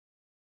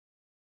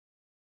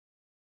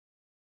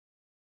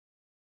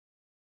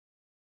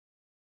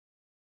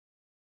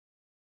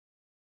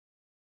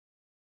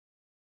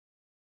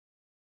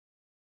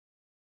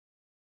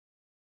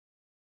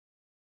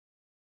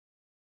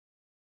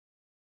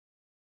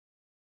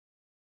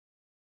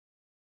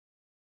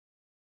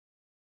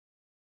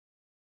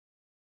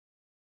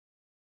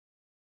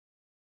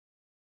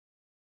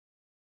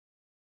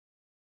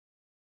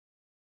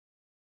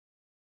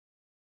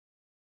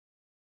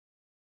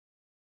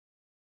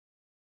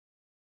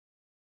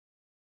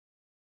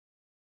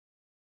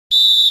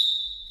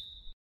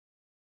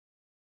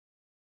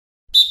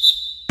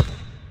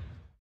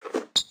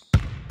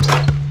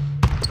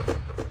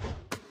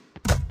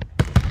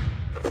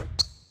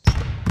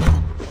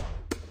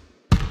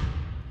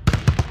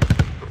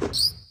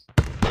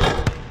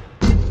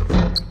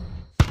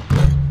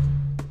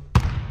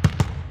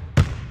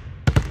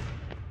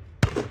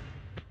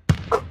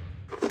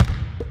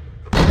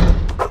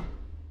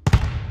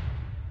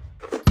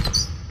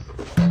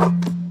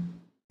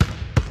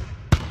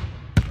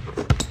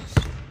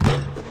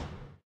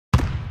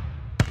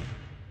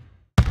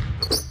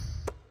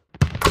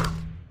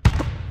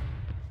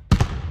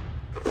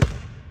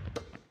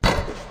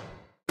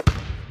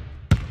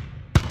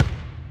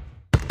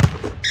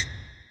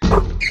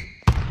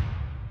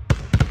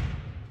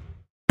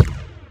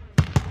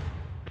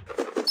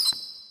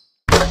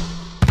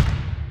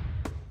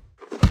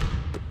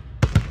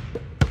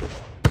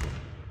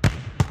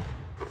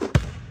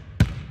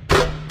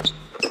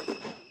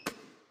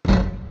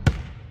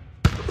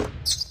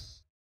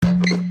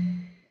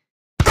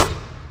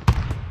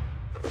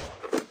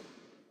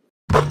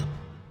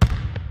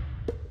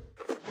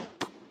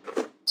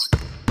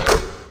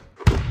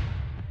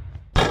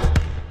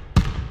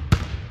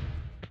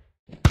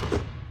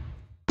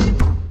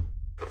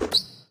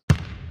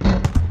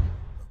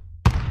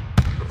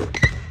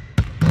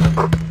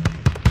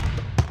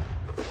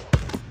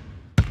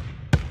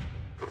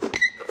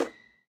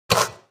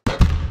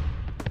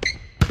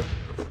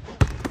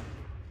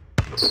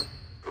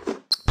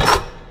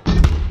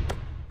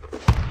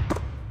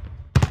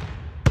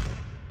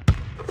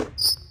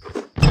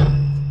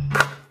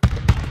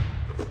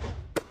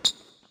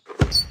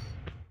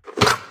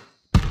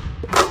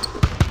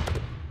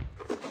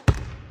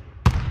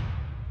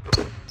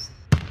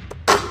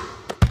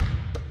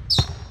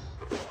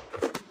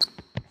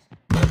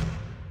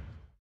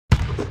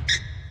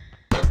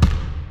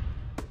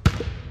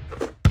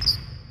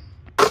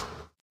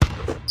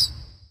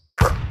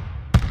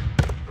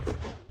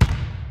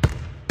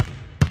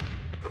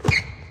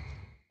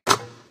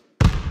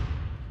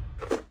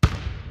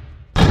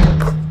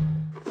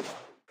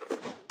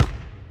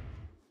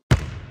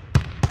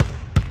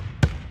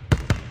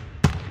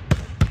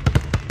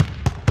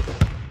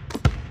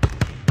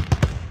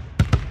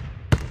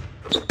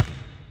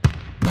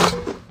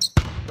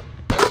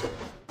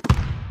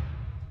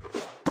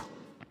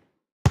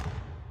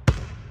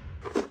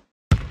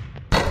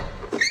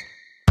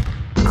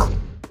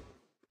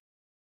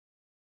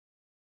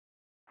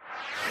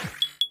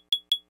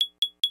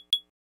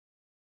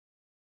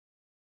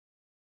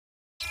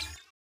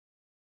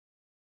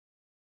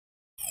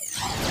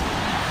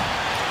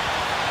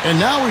And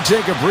now we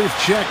take a brief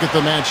check at the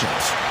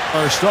matchups.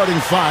 Our starting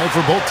five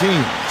for both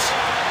teams.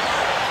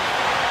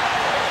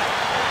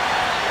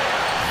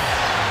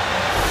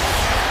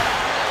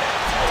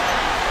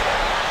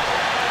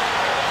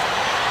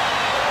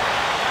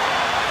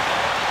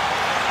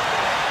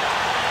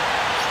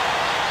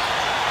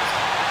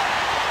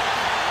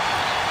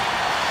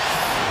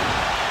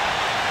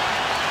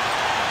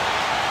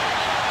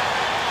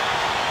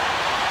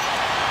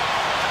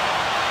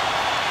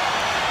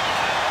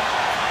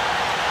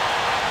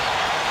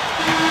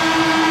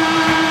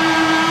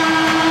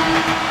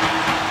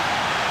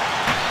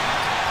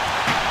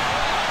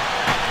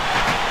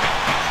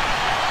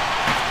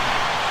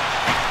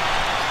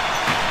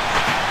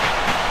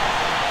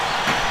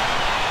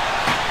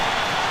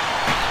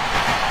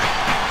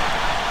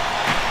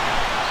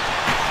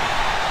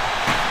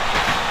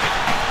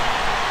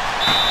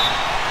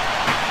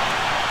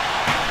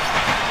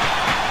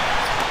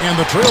 And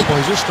the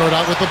Trailblazers start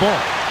out with the ball.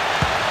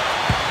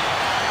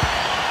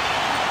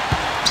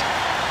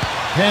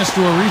 Pass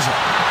to Ariza.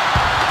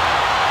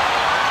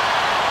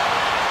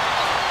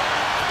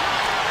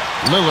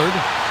 Lillard.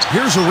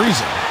 Here's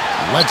Ariza.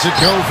 Lets it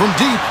go from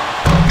deep.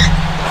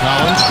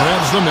 Collins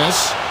grabs the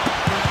miss.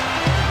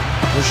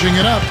 Pushing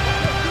it up.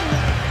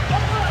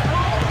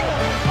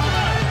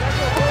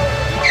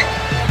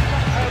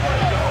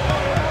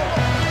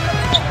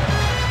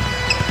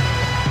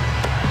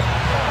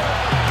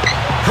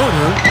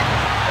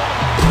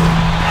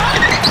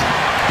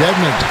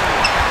 Dedmon,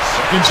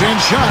 second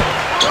chance shot,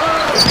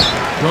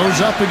 goes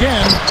up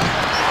again.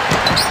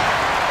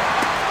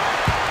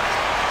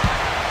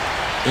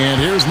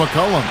 And here's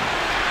McCollum.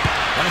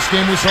 Last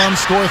game we saw him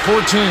score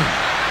 14.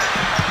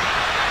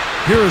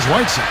 Here is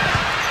Whiteside.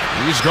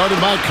 He's guarded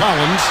by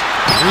Collins.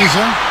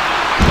 Ariza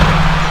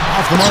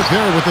off the mark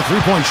there with the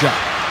three-point shot.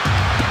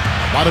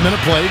 About a minute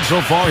played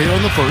so far here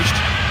in the first.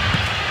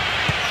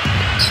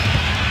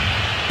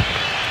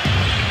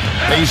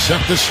 They set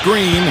the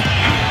screen.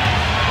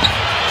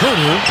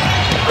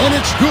 And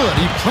it's good.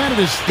 He planted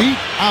his feet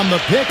on the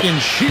pick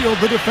and shielded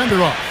the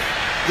defender off.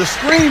 The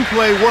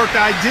screenplay worked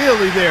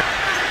ideally there.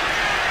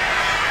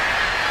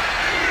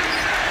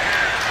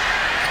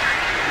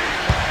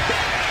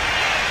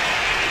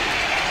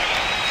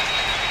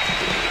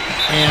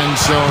 And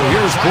so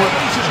here's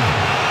Portland.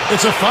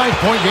 It's a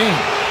 5-point game.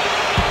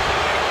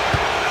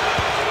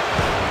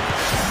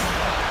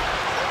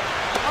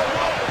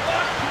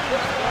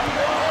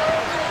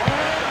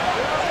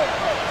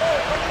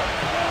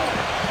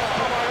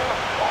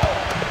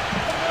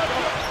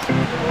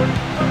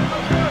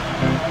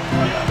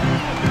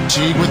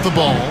 Teague with the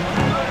ball.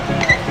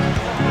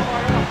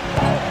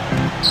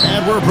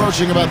 And we're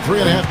approaching about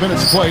 3.5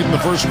 minutes played in the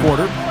first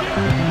quarter.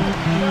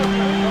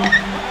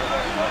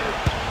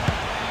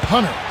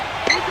 Hunter.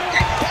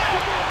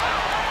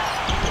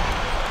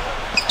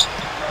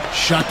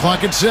 Shot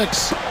clock at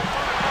 6.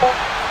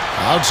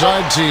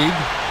 Outside Teague.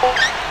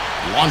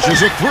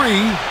 Launches a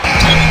three.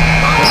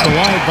 Kept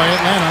alive by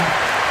Atlanta.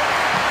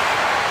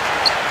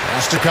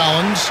 Pass to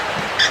Collins.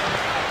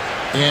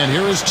 And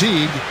here is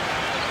Teague.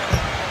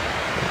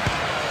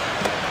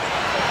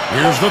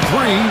 Here's the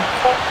three.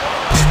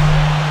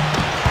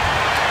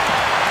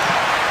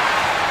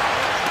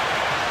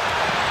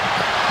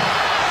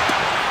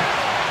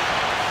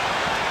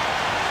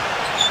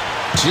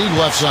 Teague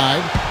left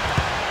side.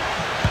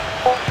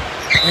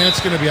 And it's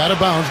going to be out of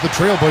bounds. The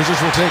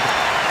Trailblazers will take it.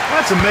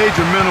 That's a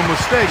major mental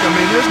mistake. I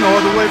mean, there's no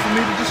other way for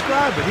me to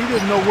describe it. He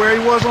didn't know where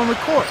he was on the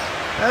court.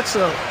 That's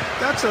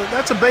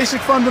a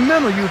basic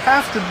fundamental. You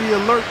have to be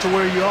alert to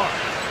where you are.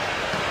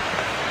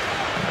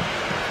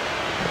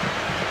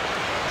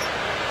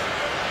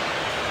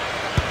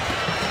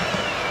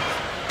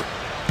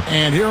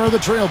 And here are the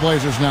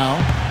Trailblazers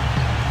now,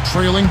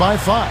 trailing by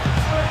 5.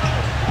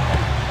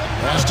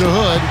 Pass to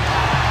Hood.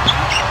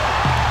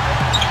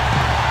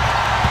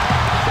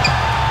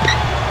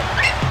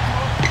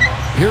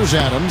 Here's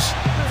Adams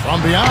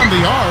from beyond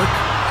the arc.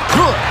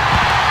 Good.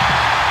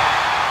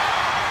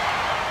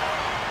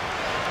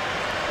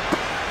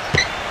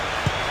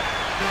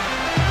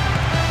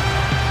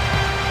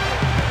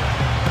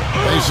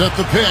 They set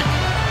the pick.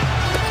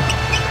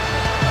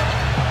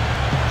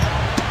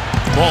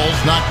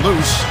 Ball's knocked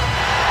loose.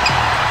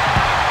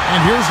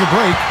 And here's the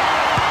break.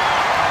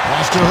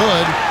 Pass to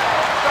Hood.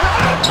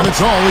 And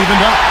it's all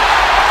evened up.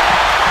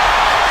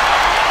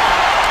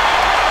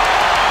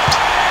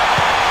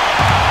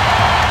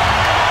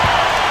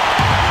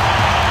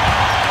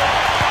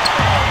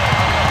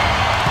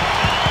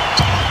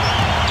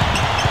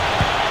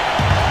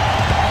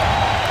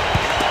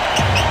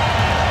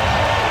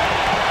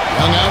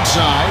 Young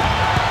outside.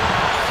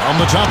 On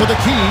the top of the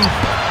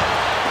key.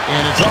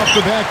 And it's off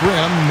the back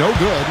rim. No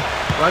good.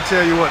 I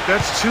tell you what,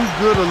 that's too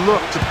good a look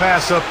to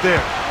pass up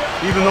there.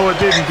 Even though it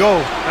didn't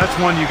go, that's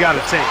one you got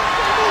to take.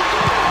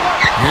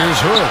 Here's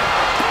Hood.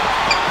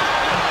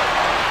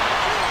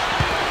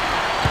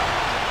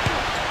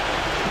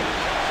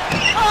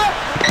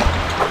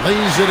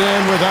 Lays it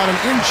in without an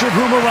inch of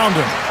room around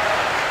him.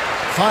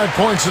 5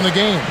 points in the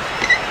game.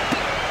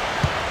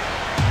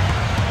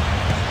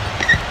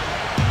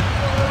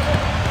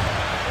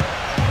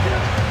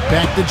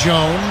 Back to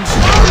Jones.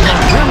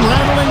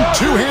 Rim-rattling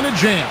two-handed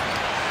jam.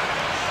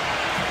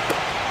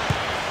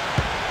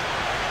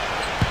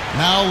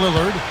 Now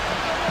Lillard.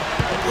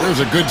 There's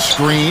a good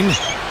screen.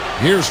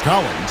 Here's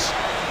Collins.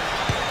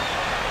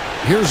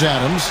 Here's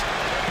Adams.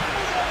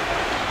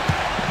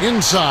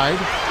 Inside.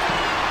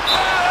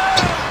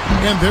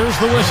 And there's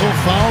the whistle.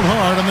 Fouled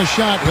hard on the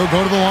shot. He'll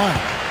go to the line.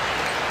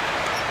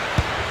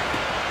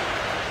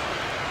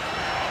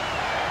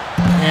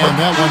 And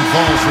that one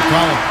falls for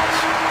Collins.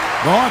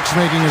 The Hawks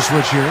making a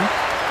switch here.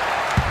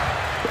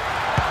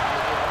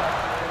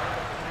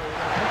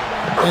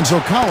 And so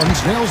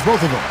Collins nails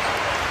both of them.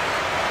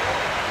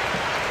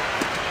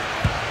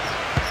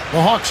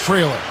 The Hawks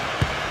trail it.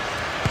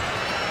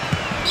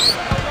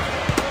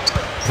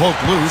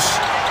 Poke loose.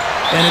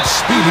 And it's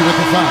Speedy with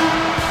the foul.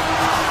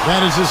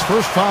 That is his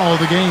first foul of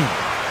the game.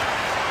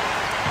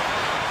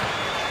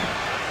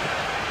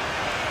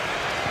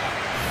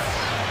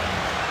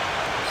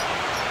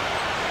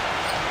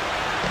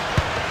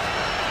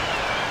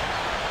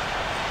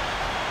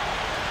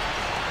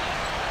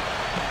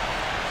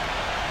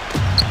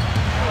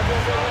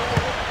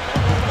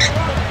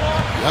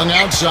 Young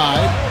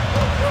outside.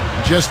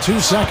 Just 2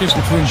 seconds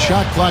between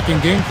shot clock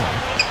and game clock.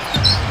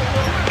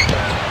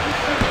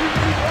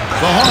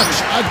 The Hawks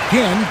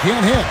again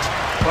can't hit.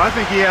 Well, I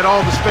think he had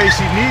all the space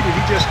he needed.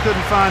 He just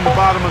couldn't find the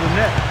bottom of the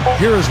net.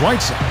 Here is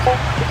Whiteside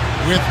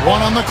with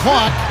 1 on the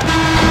clock.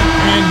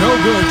 And no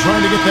good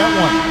trying to get that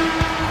one.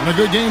 And a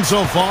good game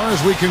so far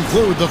as we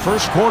conclude the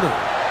first quarter.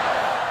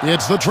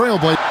 It's the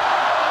Trailblazers.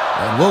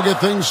 And we'll get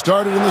things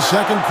started in the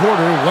second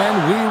quarter when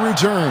we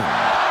return.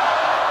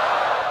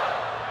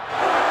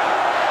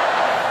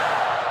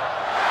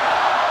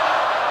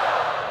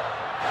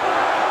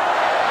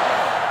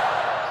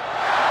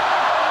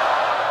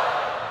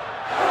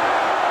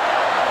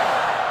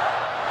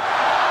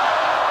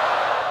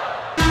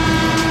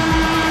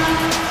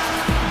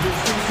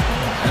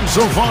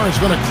 So far, it's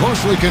been a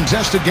closely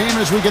contested game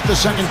as we get the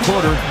second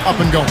quarter up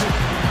and going.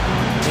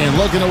 And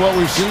looking at what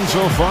we've seen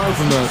so far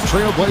from the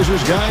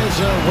Trailblazers, guys,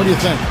 what do you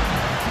think?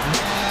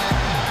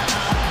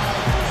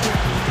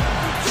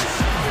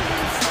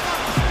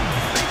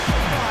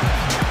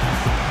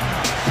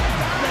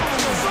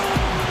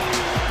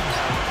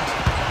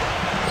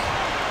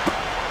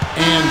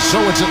 And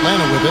so it's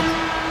Atlanta with it.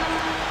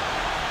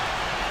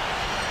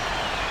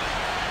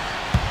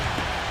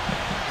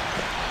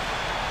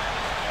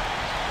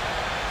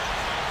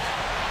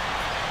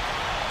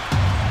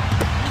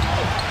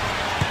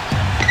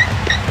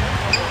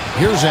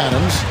 Here's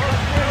Adams.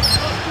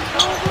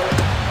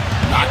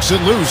 Knocks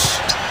it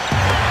loose.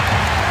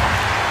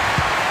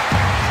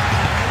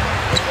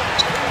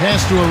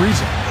 Pass to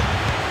Ariza.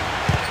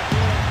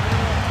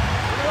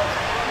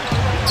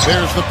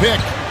 There's the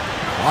pick.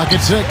 Clock at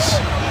 6.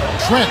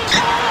 Trent.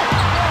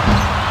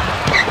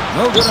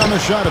 No good on the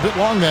shot. A bit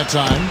long that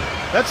time.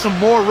 That's some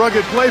more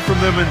rugged play from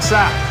them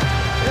inside.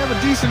 They have a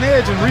decent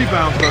edge in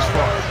rebounds thus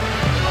far.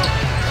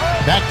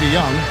 Back to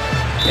Young.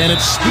 And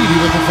it's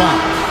Speedy with the foul.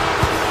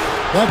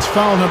 That's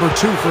foul number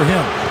 2 for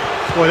him.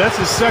 Boy, that's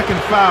his second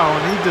foul,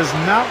 and he does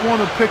not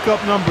want to pick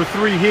up number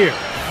 3 here.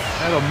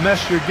 That'll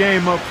mess your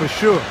game up for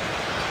sure.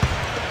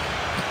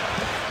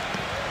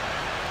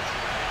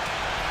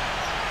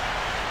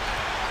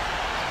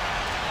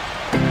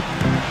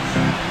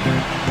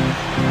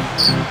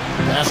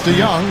 Pass to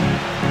Young.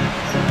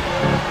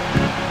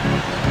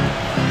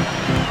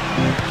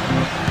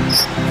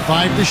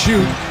 Five to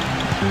shoot.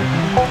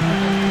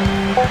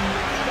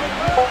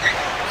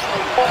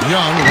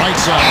 Young, right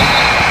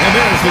side. And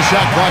there's the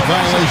shot clock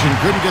violation.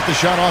 Couldn't get the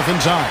shot off in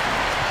time.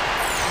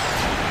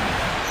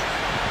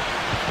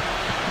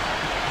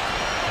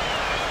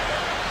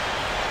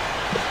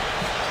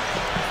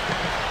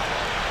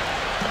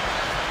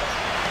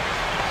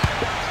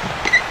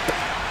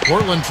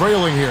 Portland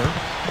trailing here.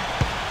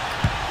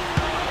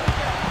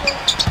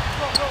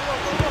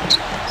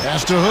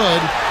 Pass to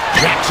Hood.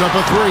 Jacks up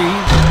a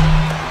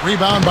 3.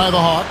 Rebound by the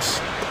Hawks.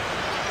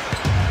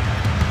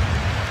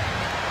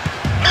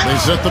 They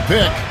set the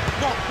pick.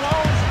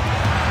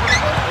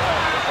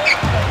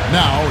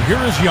 Now,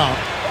 here is Young.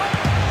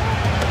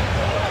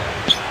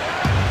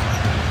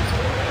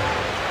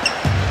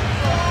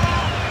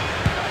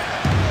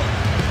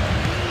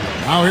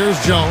 Now here's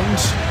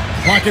Jones.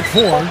 Clock at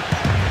 4.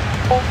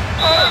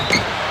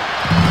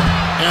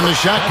 And the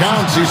shot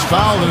counts. He's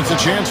fouled, and it's a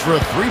chance for a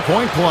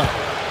 3-point play.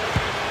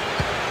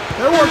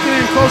 They're working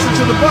in closer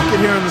to the bucket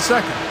here in the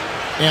second.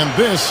 And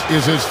this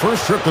is his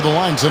first trip to the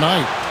line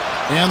tonight.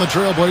 And the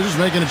Trailblazers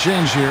making a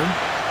change here.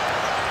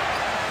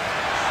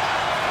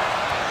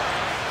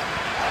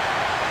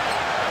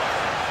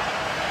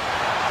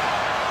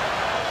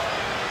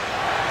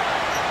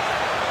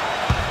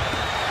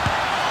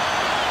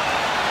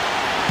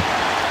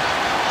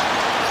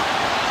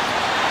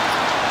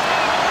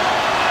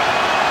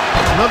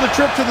 Another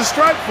trip to the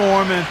stripe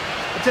for him, and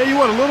I tell you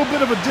what, a little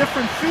bit of a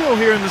different feel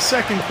here in the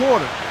second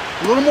quarter.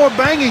 A little more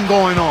banging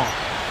going on.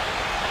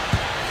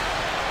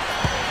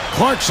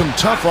 Clark, some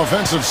tough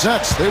offensive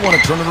sets. They want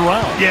to turn it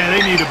around. Yeah,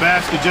 they need a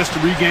basket just to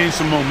regain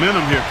some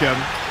momentum here,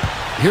 Kevin.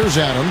 Here's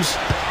Adams.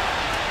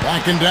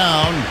 Backing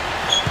down.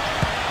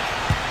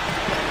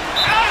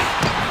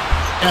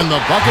 And the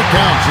bucket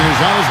counts. He is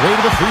on his way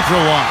to the free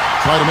throw line.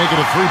 Try to make it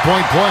a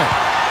three-point play.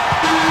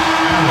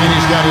 And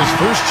he's got his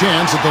first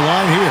chance at the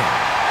line here.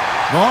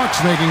 The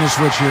Hawks making a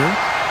switch here.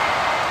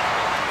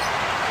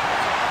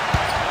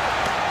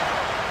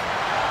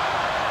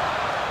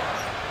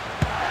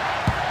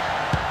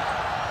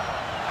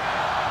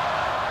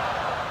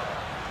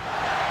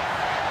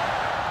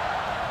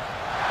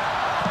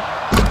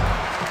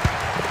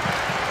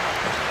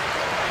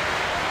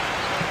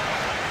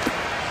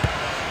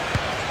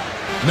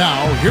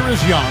 Now, here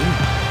is Young.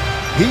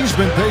 He's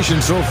been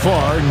patient so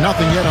far,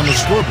 nothing yet on the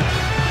scoreboard.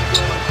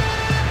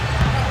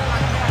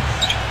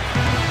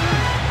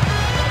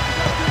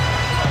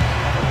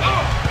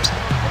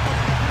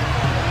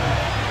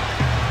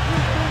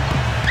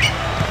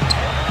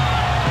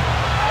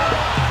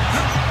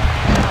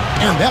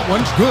 And that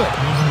one's good.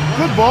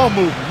 Good ball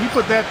movement. He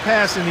put that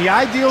pass in the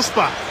ideal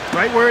spot,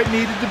 right where it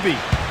needed to be.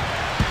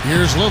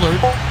 Here's Lillard.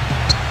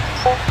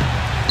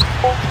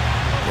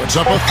 Puts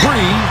up a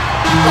three.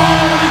 Oh,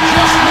 he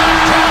just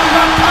knocked down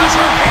the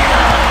buzzer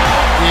beater.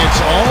 It's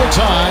all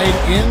tied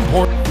in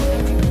Portland.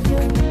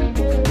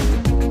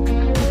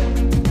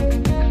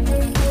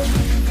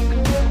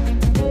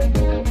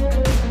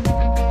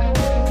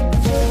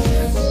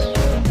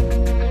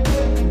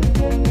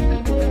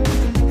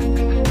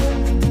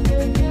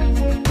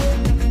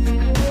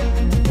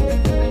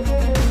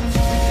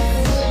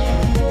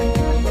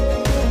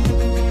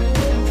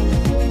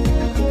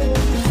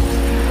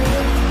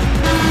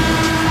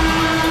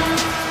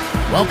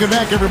 Welcome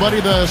back,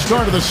 everybody. The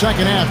start of the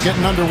second half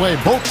getting underway.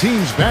 Both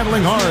teams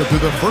battling hard through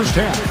the first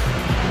half.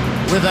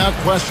 Without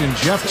question,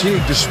 Jeff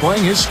Teague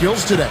displaying his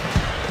skills today.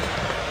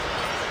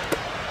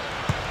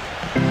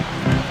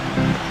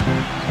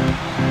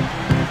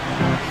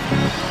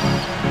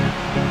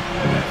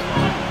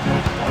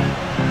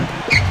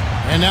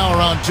 And now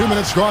around 2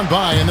 minutes gone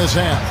by in this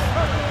half.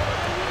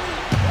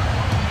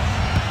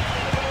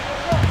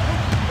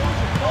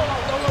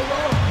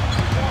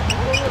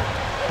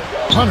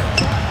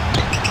 Hunter.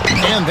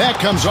 And that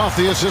comes off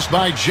the assist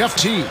by Jeff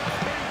Teague.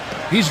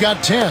 He's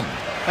got 10.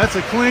 That's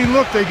a clean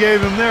look they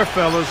gave him there,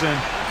 fellas, and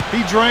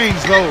he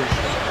drains those.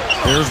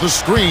 There's the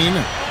screen.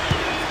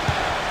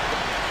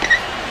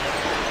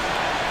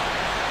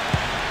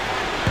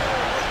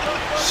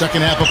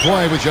 Second half of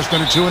play with just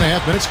under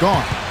 2.5 minutes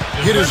gone.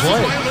 Hit his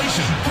leg,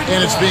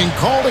 and it's being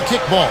called a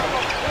kickball.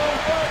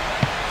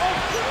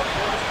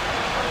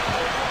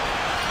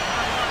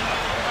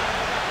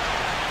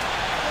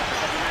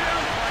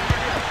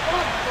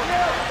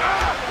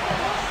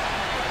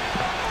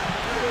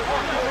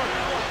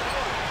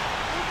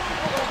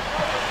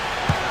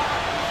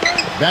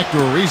 Back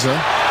to Ariza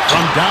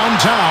from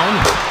downtown,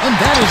 and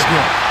that is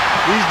good.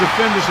 These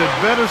defenders had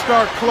better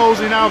start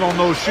closing out on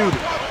those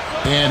shooters.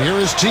 And here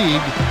is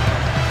Teague.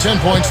 10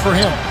 points for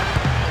him.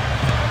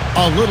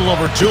 A little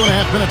over 2.5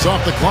 minutes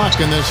off the clock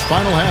in this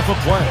final half of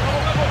play.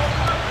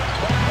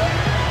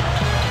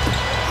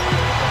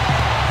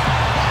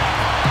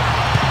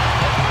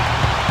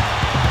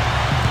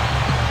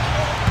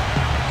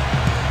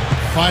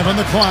 Five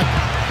on the clock.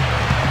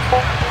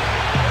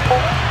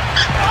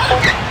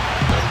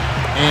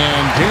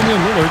 And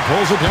Damian Lillard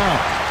pulls it down.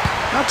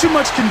 Not too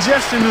much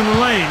congestion in the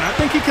lane. I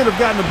think he could have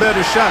gotten a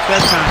better shot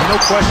that time, no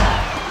question.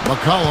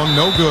 McCollum,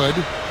 no good.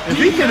 If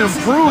he can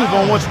improve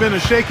on what's been a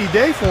shaky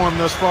day for him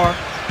thus far,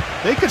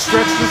 they could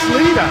stretch this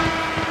lead out.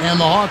 And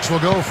the Hawks will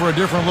go for a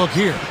different look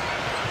here.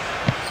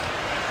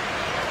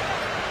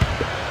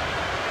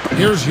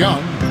 Here's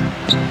Young,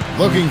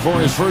 looking for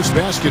his first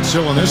basket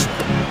still in this one.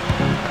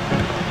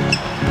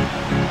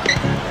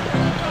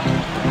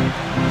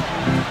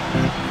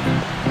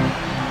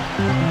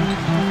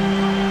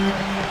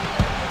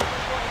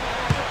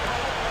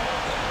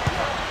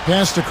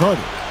 Pass to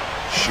Carter.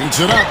 Shoots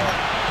it up.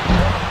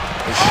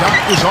 The shot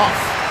is off.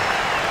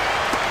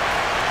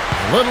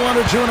 A little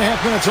under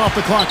 2.5 minutes off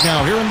the clock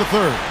now here in the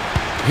third.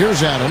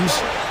 Here's Adams.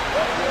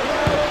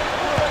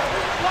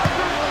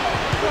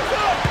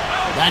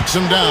 Backs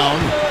him down.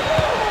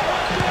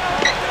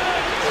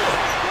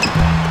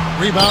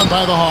 Rebound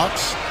by the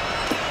Hawks.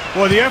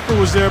 Well, the effort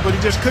was there, but he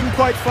just couldn't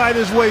quite fight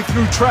his way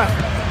through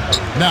traffic.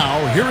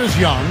 Now, here is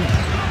Young.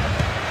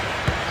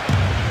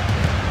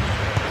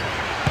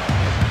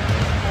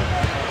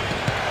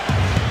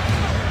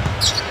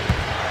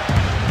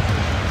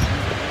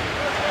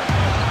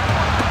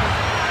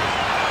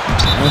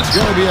 It's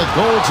going to be a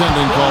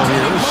goaltending call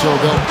here, so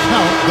they'll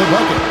count the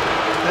bucket.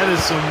 That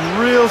is some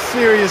real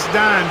serious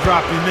dime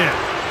dropping there.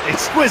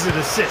 Exquisite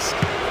assist.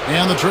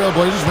 And the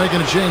Trailblazers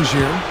making a change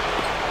here.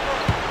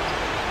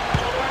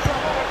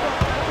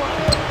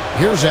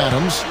 Here's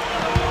Adams.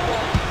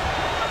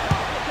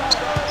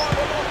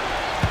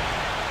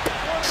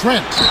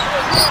 Trent.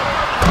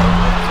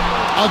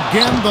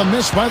 Again, the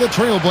miss by the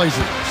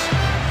Trailblazers.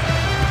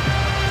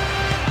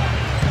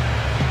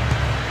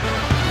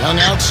 Young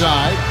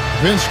outside.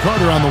 Vince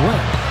Carter on the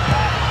wing.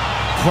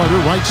 Carter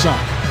right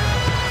side.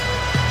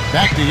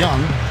 Back to Young.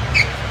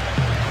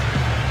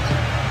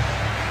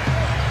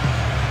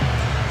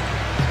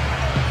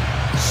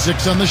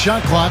 6 on the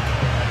shot clock.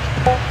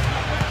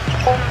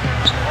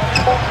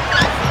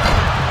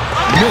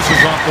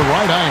 Misses off the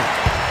right iron.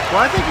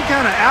 Well, I think he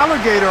kind of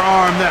alligator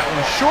armed that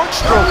one. Short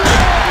stroke.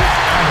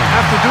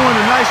 After doing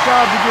a nice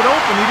job to get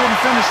open, he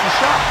didn't finish the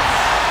shot.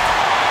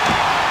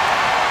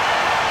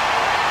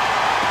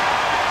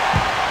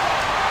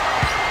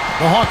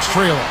 The Hawks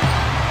trail it.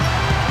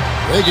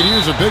 They could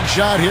use a big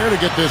shot here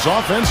to get this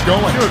offense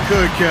going. Sure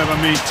could, Kev. I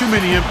mean, too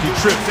many empty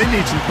trips. They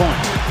need some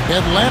points.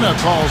 Atlanta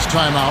calls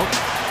timeout.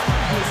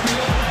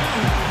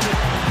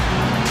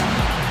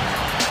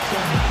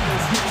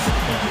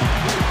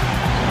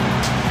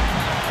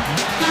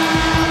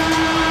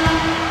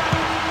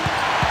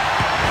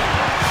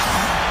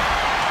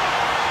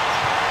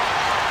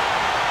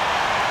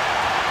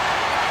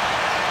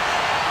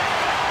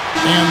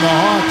 And the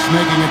Hawks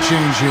making a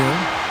change here.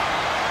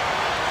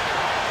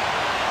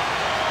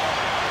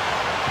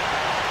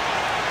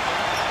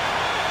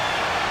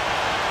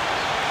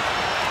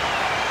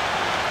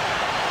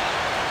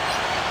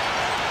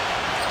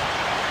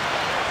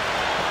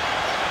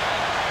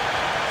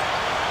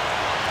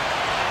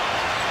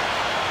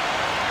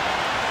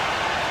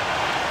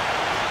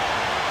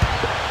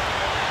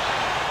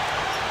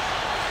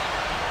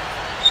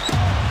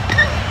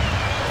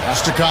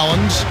 Pass to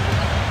Collins.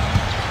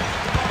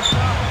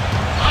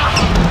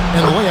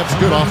 And the layup's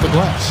good off the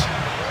glass.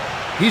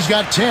 He's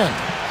got 10.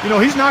 You know,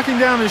 he's knocking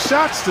down his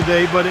shots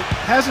today, but it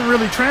hasn't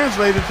really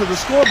translated to the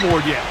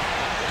scoreboard yet.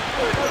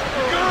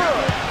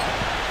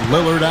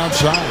 Lillard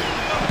outside.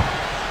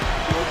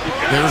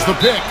 There's the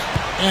pick.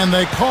 And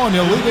they call an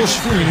illegal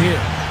screen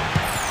here.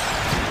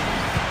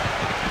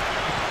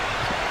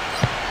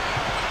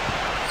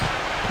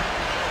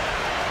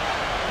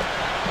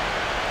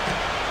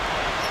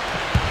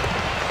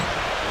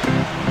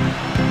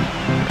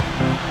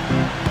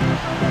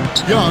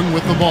 Young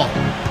with the ball.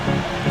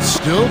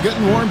 Still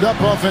getting warmed up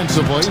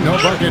offensively. No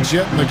buckets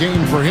yet in the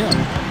game for him.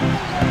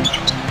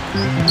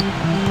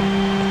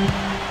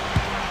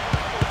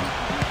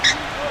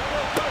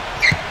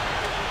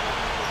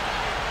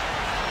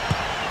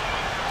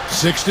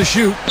 Six to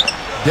shoot.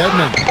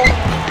 Dedmon.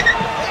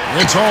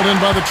 It's hauled in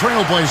by the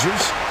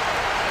Trailblazers.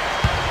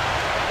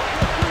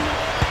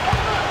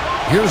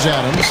 Here's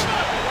Adams.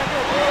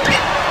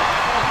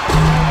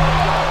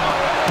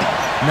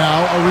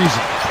 Now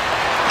Ariza.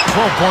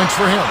 12 points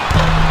for him.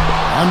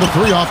 On the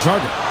 3 off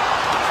target.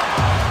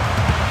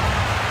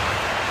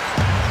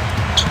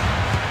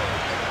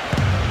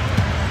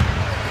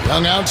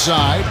 Young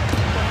outside.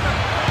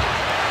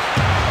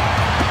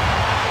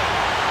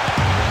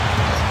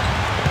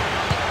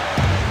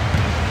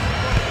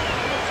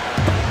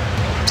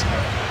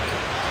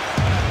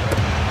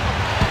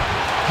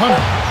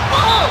 Hunter.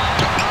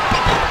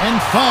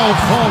 And foul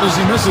called as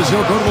he misses.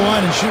 He'll go to the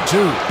line and shoot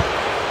 2.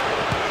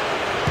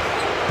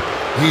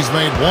 He's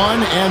made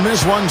 1 and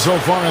missed 1 so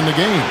far in the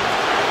game.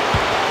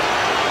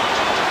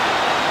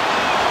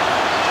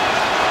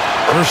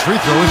 First free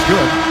throw is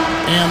good.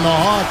 And the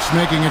Hawks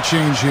making a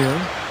change here.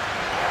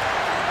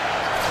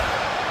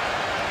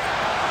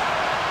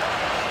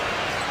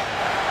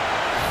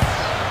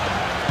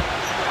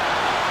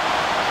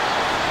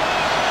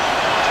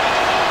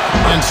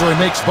 And so he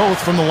makes both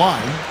from the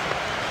line.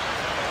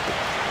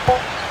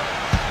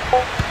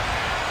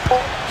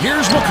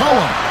 Here's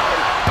McCollum.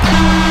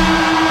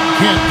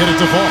 Can't get it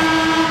to fall.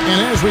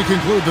 And as we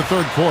conclude the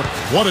third quarter,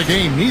 what a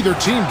game. Neither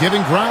team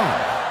giving ground.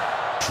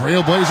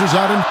 Trailblazers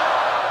out in...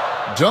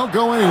 Don't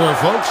go anywhere,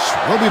 folks.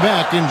 We'll be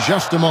back in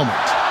just a moment.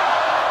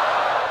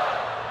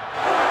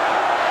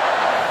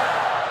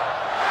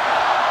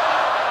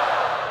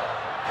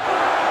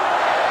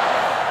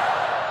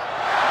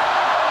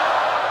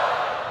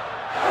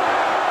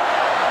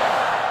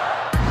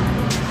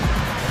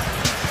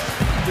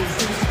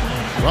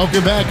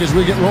 Welcome back as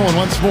we get rolling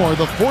once more.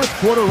 The fourth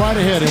quarter right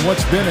ahead in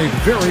what's been a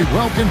very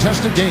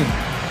well-contested game.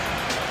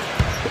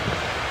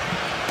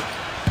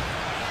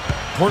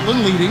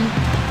 Portland leading.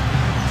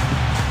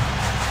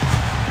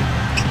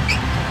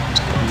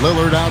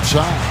 Lillard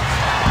outside.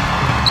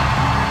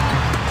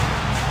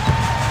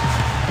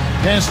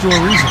 Pass to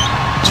Ariza.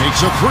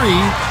 Takes a 3,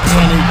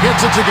 and he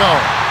gets it to go.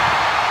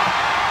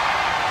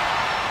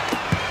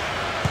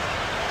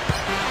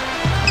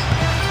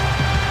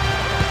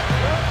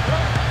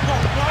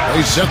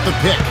 They set the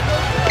pick.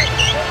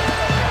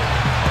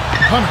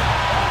 Hunter.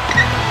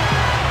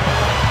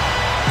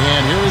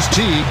 And here is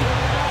Teague.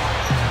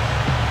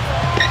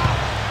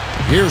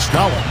 Here's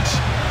Collins.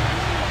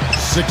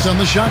 6 on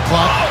the shot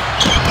clock.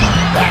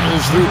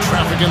 Battles through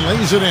traffic and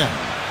lays it in.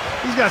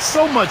 He's got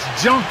so much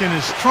junk in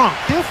his trunk.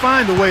 He'll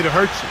find a way to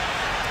hurt you.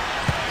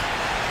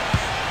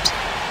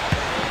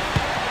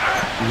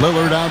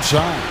 Lillard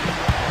outside.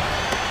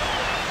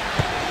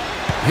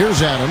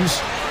 Here's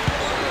Adams.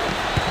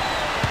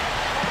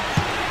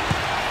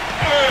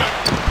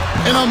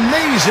 An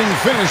amazing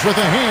finish with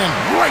a hand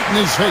right in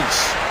his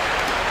face.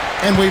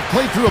 And we've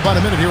played through about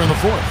a minute here in the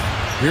fourth.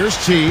 Here's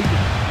Teague.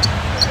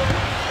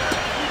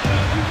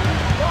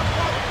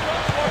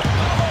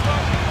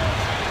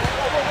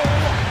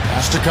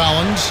 Pass to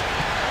Collins.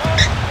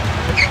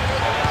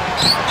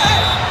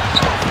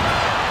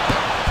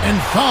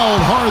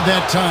 Fouled hard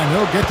that time.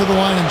 He'll get to the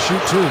line and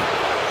shoot two.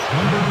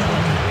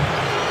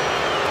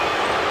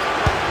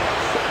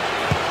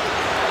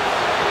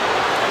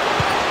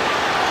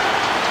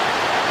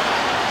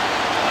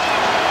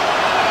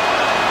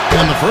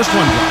 And the first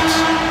one drops.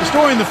 The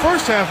story in the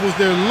first half was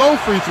their low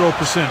free throw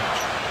percentage.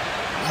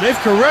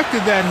 They've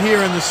corrected that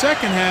here in the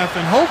second half,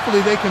 and hopefully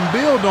they can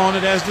build on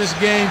it as this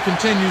game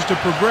continues to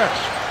progress.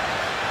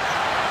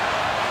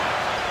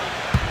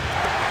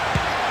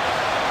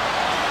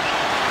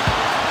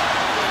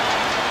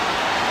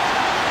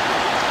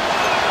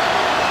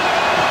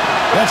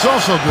 That's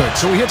also good,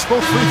 so he hits both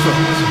free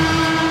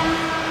throws.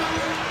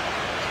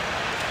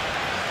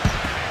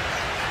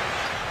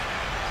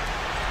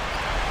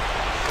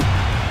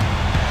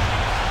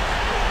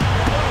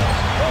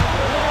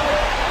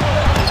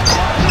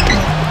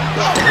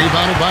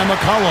 Rebounded by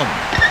McCollum.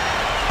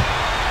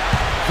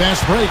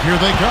 Fast break, here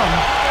they come.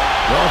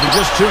 Well, if you're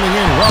just tuning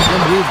in,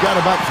 welcome. We've got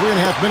about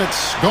 3.5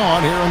 minutes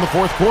gone here in the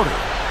fourth quarter.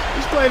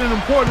 He's played an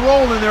important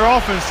role in their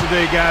offense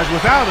today, guys.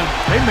 Without him,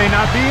 they may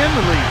not be in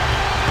the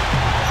lead.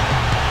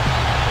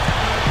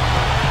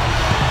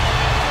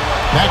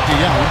 Back to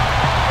Young.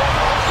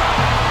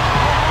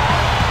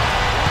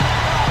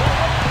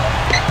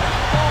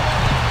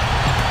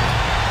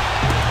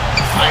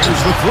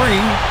 Fires the three.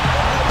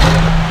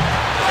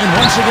 And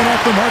once again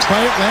off the mark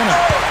by Atlanta.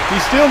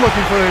 He's still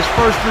looking for his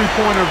first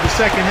three-pointer of the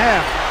second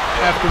half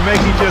after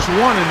making just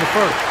one in the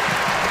first.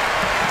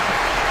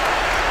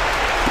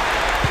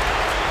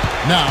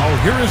 Now,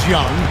 here is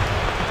Young.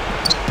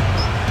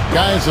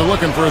 Guys are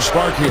looking for a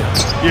spark here.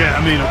 Yeah,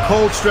 I mean, a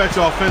cold stretch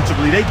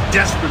offensively. They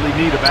desperately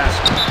need a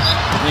basket.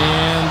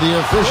 And the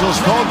officials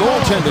call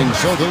goaltending,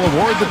 so they'll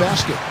award the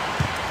basket.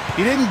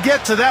 He didn't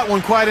get to that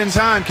one quite in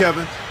time,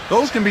 Kevin.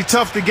 Those can be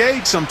tough to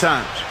gauge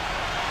sometimes.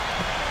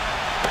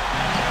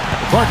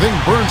 Clark, they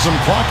can burn some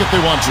clock if they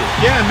want to.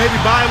 Yeah, and maybe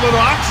buy a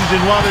little oxygen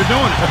while they're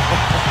doing it.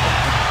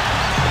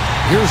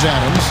 Here's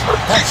Adams.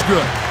 That's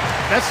good.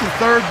 That's the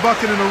third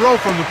bucket in a row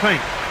from the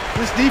paint.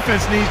 This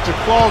defense needs to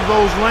clog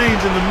those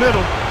lanes in the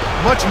middle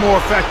much more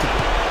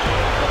effectively.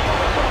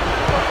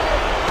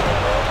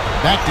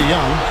 Back to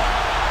Young.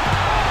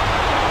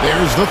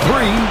 There's the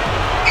three.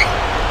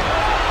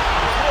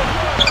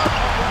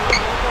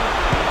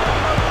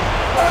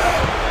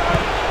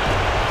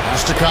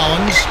 Pass to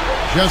Collins.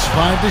 Just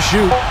 5 to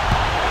shoot.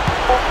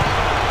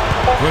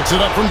 Puts it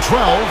up from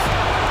 12.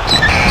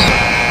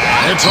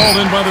 It's all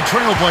in by the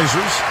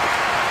Trailblazers.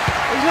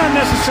 He's not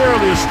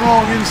necessarily a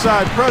strong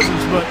inside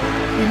presence, but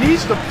he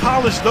needs to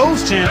polish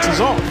those chances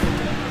off.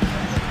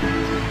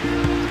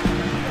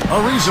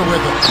 Ariza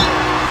with it.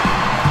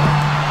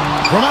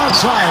 From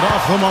outside,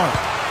 off the mark.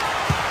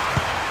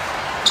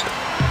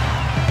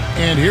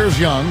 And here's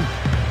Young.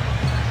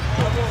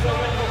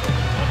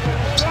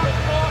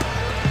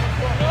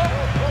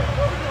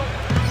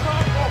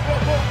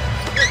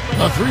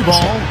 A three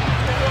ball.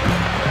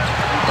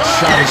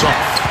 Shot is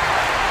off.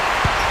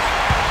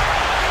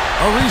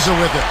 Ariza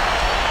with it.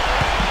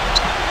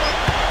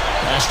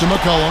 Pass to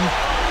McCollum.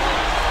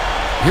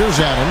 Here's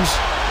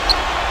Adams.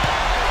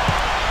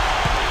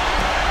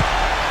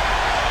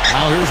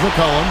 Now here's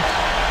McCollum.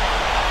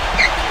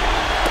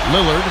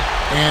 Lillard.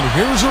 And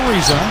here's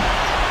Ariza.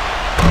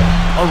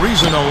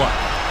 Ariza no luck.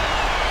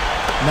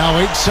 Now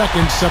 8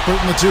 seconds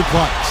separating the two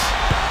clocks.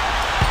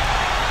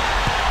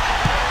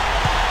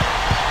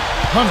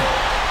 Hunter.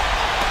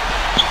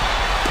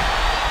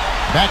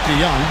 Back to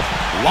Young.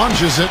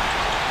 Launches it.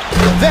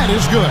 That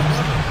is good.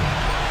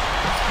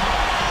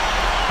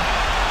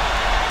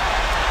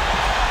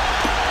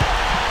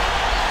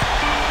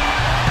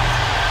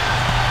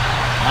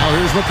 Now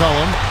here's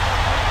McCollum.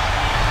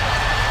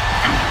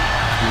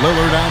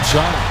 Lillard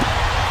outside.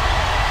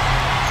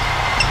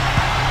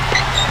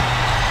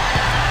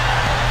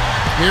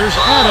 Here's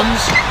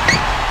Adams.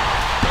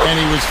 And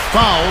he was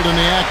fouled in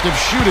the act of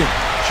shooting.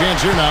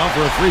 Chance here now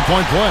for a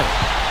three-point play.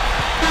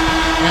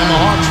 And the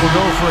Hawks will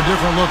go for a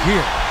different look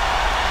here.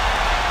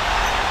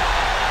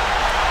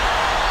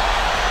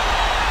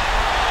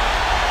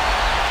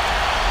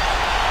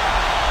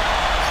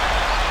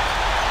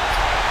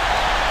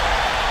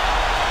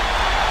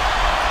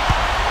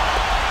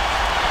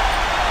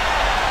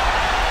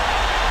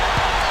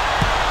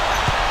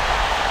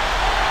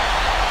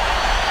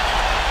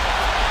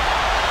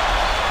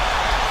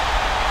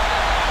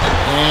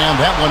 And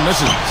that one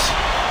misses.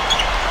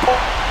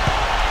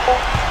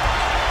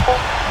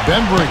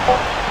 Bembry.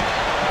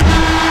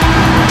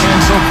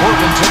 And so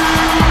Portland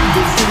takes.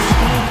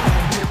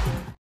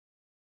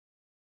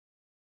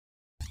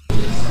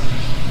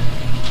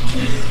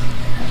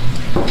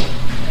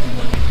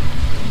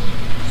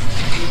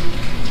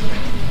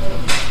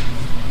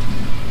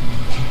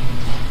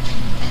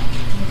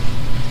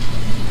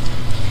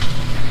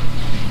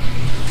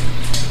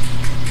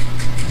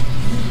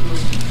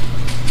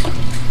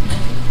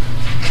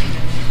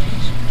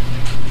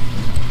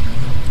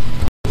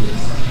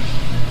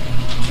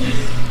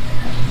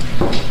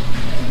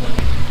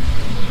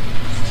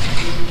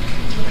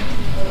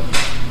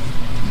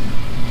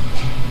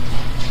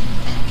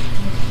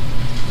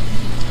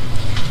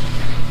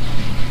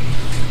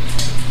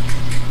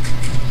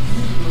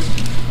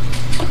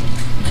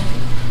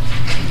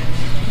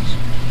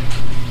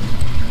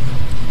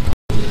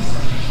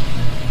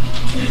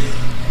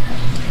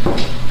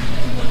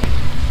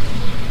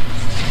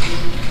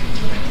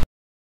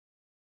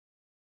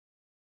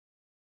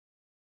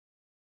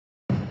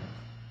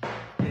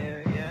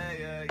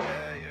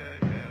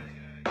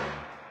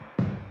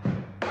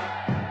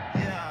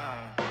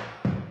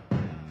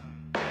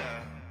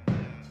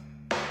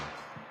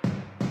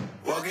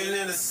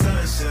 in the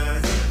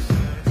sunshine.